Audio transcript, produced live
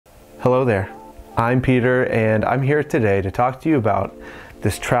Hello there, I'm Peter and I'm here today to talk to you about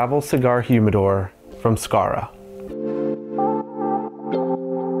this travel cigar humidor from SCARRA.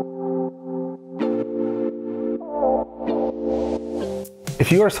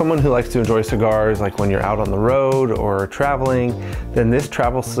 If you are someone who likes to enjoy cigars like when you're out on the road or traveling, then this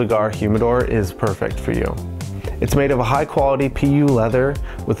travel cigar humidor is perfect for you. It's made of a high quality PU leather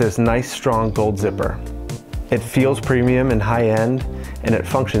with this nice strong gold zipper. It feels premium and high end, and it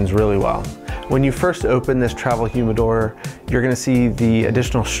functions really well. When you first open this travel humidor, you're going to see the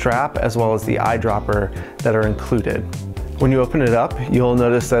additional strap as well as the eyedropper that are included. When you open it up, you'll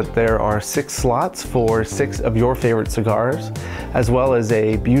notice that there are 6 slots for 6 of your favorite cigars, as well as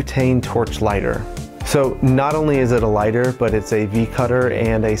a butane torch lighter. So not only is it a lighter, but it's a Vcutter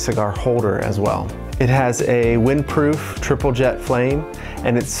and a cigar holder as well. It has a windproof triple jet flame,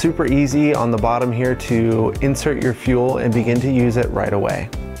 and it's super easy on the bottom here to insert your fuel and begin to use it right away.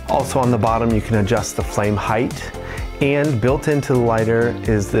 Also on the bottom you can adjust the flame height, and built into the lighter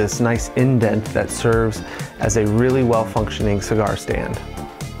is this nice indent that serves as a really well functioning cigar stand.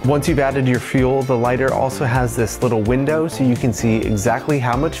 Once you've added your fuel, the lighter also has this little window so you can see exactly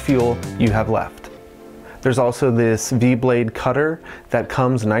how much fuel you have left. There's also this V-blade cutter that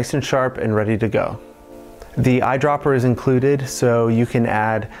comes nice and sharp and ready to go. The eyedropper is included, so you can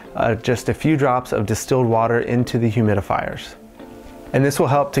add just a few drops of distilled water into the humidifiers. And this will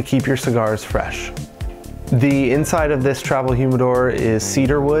help to keep your cigars fresh. The inside of this travel humidor is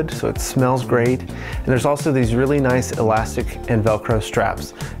cedar wood, so it smells great. And there's also these really nice elastic and Velcro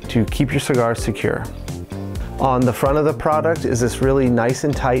straps to keep your cigars secure. On the front of the product is this really nice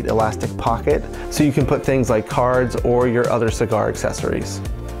and tight elastic pocket, so you can put things like cards or your other cigar accessories.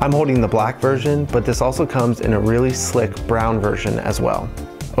 I'm holding the black version, but this also comes in a really slick brown version as well.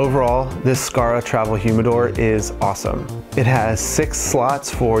 Overall, this SCARRA travel humidor is awesome. It has 6 slots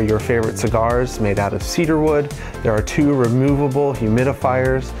for your favorite cigars made out of cedar wood. There are 2 removable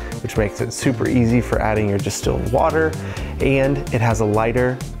humidifiers, which makes it super easy for adding your distilled water. And it has a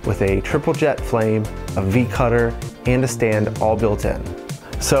lighter with a triple jet flame, a Vcutter, and a stand all built in.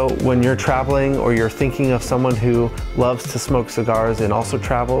 So when you're traveling or you're thinking of someone who loves to smoke cigars and also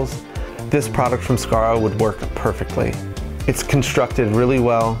travels, this product from SCARRA would work perfectly. It's constructed really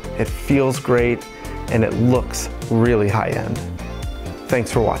well, it feels great, and it looks really high end.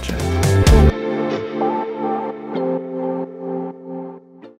 Thanks for watching.